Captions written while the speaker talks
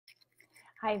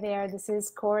Hi there, this is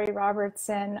Corey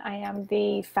Robertson. I am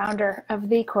the founder of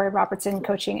the Corey Robertson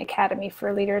Coaching Academy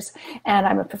for Leaders, and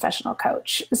I'm a professional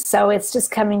coach. So it's just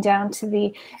coming down to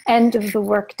the end of the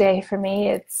workday for me.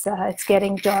 It's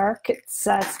getting dark. It's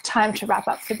time to wrap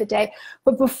up for the day.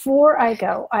 But before I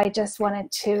go, I just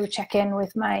wanted to check in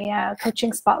with my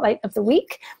coaching spotlight of the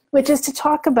week, which is to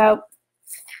talk about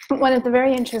one of the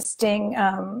very interesting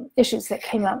issues that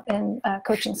came up in a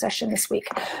coaching session this week.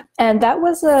 And that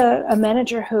was a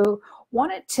manager who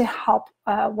wanted to help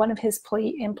one of his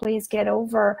employees get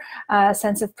over a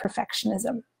sense of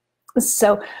perfectionism.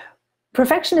 So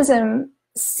perfectionism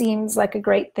seems like a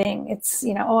great thing. It's,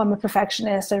 oh, I'm a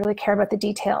perfectionist. I really care about the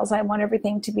details. I want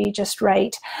everything to be just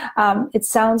right. It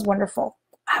sounds wonderful.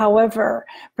 However,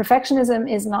 perfectionism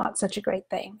is not such a great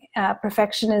thing.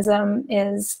 Perfectionism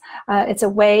is, it's a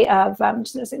way of,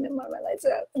 just noticing that my lights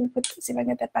are up. See if I can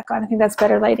get that back on. I think that's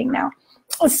better lighting now.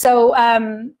 So,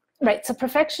 right, so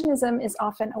perfectionism is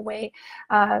often a way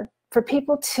for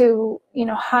people to,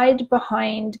 hide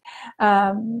behind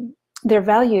their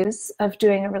values of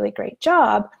doing a really great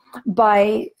job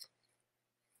by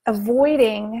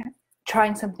avoiding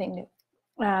trying something new.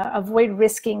 Avoid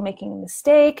risking making a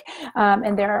mistake,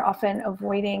 and they're often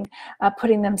avoiding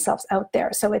putting themselves out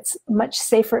there. So it's much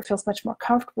safer, it feels much more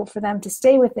comfortable for them to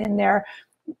stay within their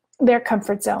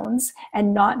comfort zones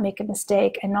and not make a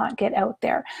mistake and not get out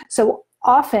there. So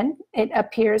often it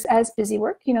appears as busy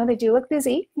work. They do look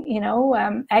busy,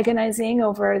 agonizing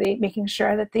over making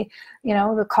sure that the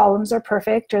columns are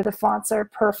perfect, or the fonts are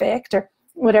perfect, or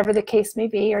whatever the case may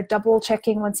be, or double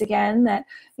checking once again that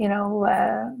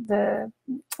the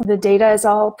data is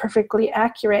all perfectly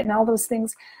accurate, and all those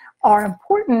things are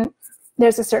important.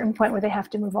 There's a certain point where they have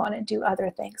to move on and do other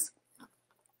things.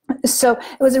 So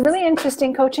it was a really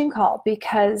interesting coaching call,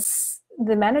 because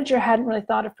the manager hadn't really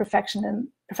thought of perfectionism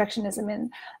in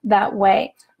that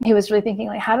way. He was really thinking,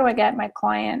 like, how do I get my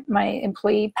client, my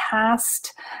employee,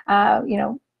 past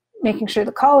making sure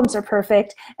the columns are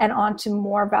perfect and onto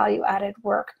more value-added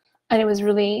work. And it was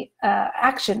really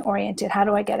action-oriented. How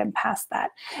do I get him past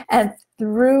that? And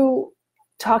through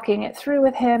talking it through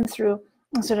with him, through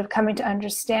sort of coming to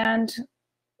understand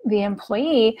the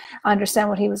employee, understand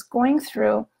what he was going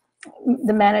through,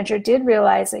 the manager did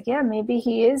realize, like, yeah, maybe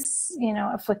he is,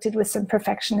 afflicted with some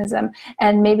perfectionism,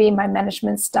 and maybe my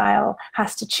management style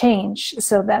has to change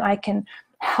so that I can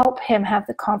help him have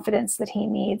the confidence that he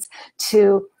needs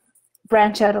to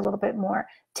branch out a little bit more,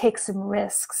 take some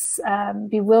risks,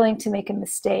 be willing to make a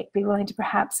mistake, be willing to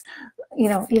perhaps,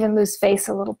 even lose face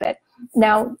a little bit.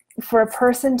 Now, for a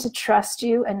person to trust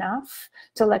you enough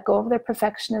to let go of their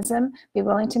perfectionism, be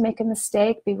willing to make a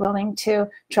mistake, be willing to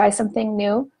try something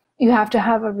new, you have to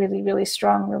have a really, really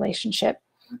strong relationship.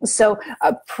 So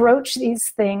approach these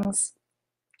things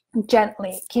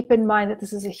gently. Keep in mind that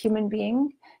this is a human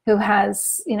being who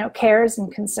has, cares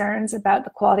and concerns about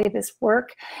the quality of his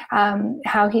work.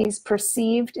 How he's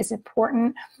perceived is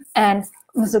important, and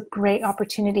it was a great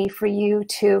opportunity for you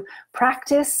to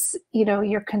practice,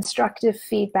 your constructive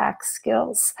feedback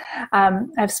skills.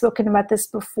 I've spoken about this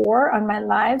before on my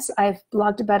lives. I've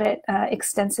blogged about it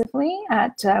extensively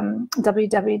at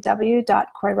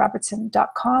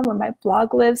www.coreyrobertson.com, where my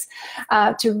blog lives,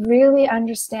 to really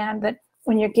understand that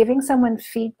when you're giving someone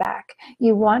feedback,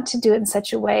 you want to do it in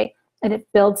such a way that it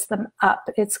builds them up.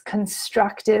 It's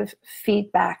constructive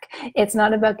feedback. It's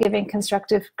not about giving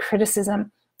constructive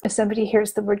criticism. If somebody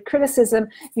hears the word criticism,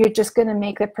 you're just going to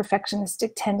make their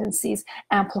perfectionistic tendencies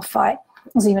amplify.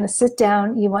 So you want to sit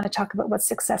down, you want to talk about what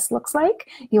success looks like,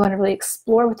 you want to really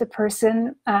explore with the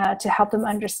person to help them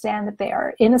understand that they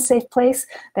are in a safe place,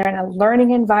 they're in a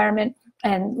learning environment,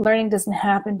 and learning doesn't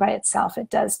happen by itself. It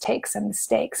does take some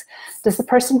mistakes. Does the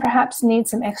person perhaps need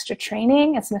some extra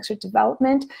training and some extra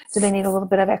development? Do they need a little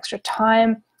bit of extra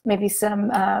time? Maybe some,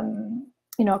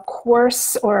 a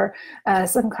course or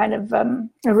some kind of a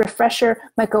refresher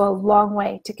might go a long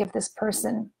way to give this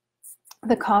person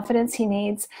the confidence he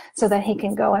needs so that he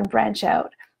can go and branch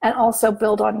out, and also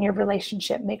build on your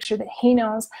relationship. Make sure that he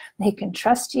knows that he can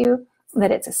trust you, that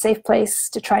it's a safe place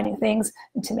to try new things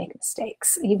and to make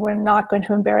mistakes. We're not going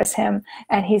to embarrass him,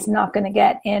 and he's not going to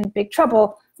get in big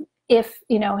trouble if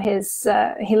he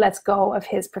lets go of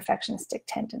his perfectionistic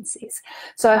tendencies.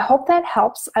 So I hope that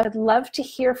helps. I would love to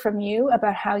hear from you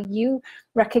about how you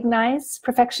recognize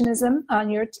perfectionism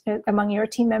among your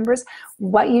team members,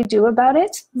 what you do about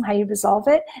it, how you resolve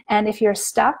it, and if you're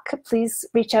stuck, please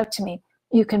reach out to me.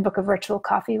 you can book a virtual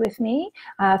coffee with me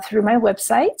through my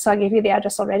website. So I gave you the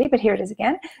address already, but here it is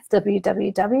again,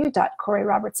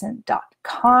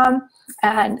 www.coreyrobertson.com,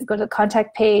 and go to the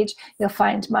contact page. You'll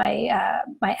find my,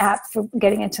 my app for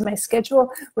getting into my schedule,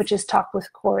 which is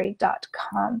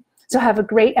talkwithcorey.com. So have a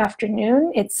great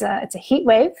afternoon. It's a heat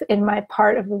wave in my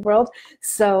part of the world.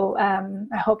 So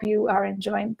I hope you are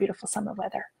enjoying beautiful summer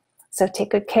weather. So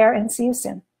take good care and see you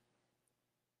soon.